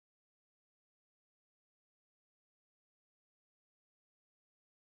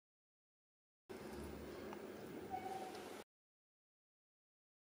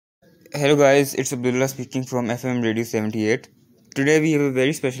Hello guys, it's Abdullah speaking from FM Radio 78. Today we have a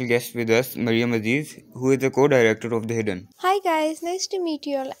very special guest with us, Maryam, who is the co-director of The Hidden. Hi guys, nice to meet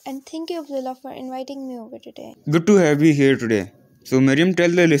you all and thank you Abdullah for inviting me over today. Good to have you here today. So Maryam, tell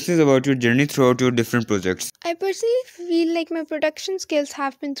the listeners about your journey throughout your different projects. I personally feel like my production skills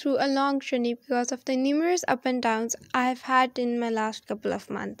have been through a long journey because of the numerous up and downs I have had in my last couple of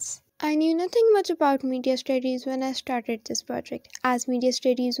months. I knew nothing much about media studies when I started this project, as media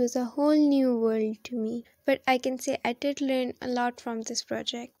studies was a whole new world to me. But I can say I did learn a lot from this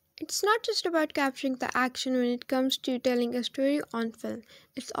project. It's not just about capturing the action when it comes to telling a story on film.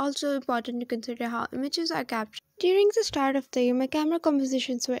 It's also important to consider how images are captured. During the start of the year, my camera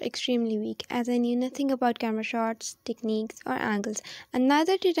compositions were extremely weak as I knew nothing about camera shots, techniques, or angles, and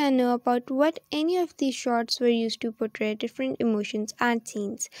neither did I know about what any of these shots were used to portray different emotions and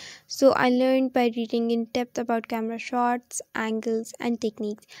scenes. So I learned by reading in depth about camera shots, angles, and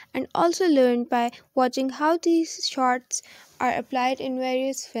techniques, and also learned by watching how these shots are applied in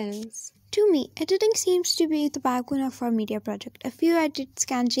various films. To me, editing seems to be the backbone of our media project. A few edits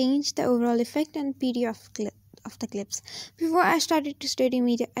can change the overall effect and beauty of the clips. Before I started to study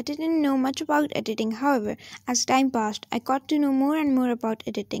media, I didn't know much about editing. However, as time passed, I got to know more and more about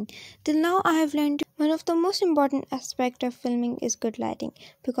editing. Till now, I have learned one of the most important aspects of filming is good lighting,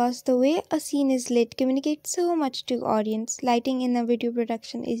 because the way a scene is lit communicates so much to audience. Lighting in a video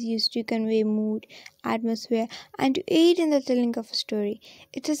production is used to convey mood, atmosphere, and to aid in the telling of a story.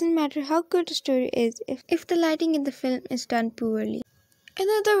 It doesn't matter how good a story is if the lighting in the film is done poorly. In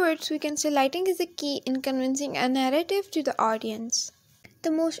other words, we can say lighting is the key in convincing a narrative to the audience.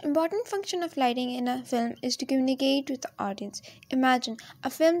 The most important function of lighting in a film is to communicate with the audience. Imagine a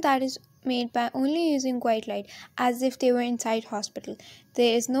film that is made by only using white light, as if they were inside hospital.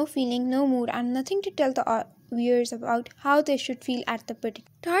 There is no feeling, no mood, and nothing to tell the viewers about how they should feel at the particular.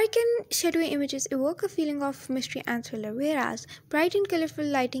 Dark and shadowy images evoke a feeling of mystery and thriller, whereas bright and colorful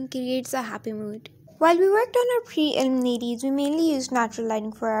lighting creates a happy mood. While we worked on our preliminaries, we mainly used natural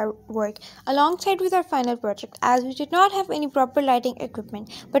lighting for our work, alongside with our final project, as we did not have any proper lighting equipment.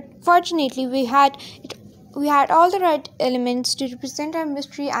 But fortunately, we had all the right elements to represent our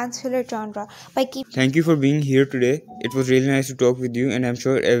mystery and thriller genre by keeping. Thank you for being here today. It was really nice to talk with you, and I'm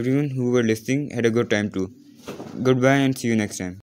sure everyone who were listening had a good time too. Goodbye and see you next time.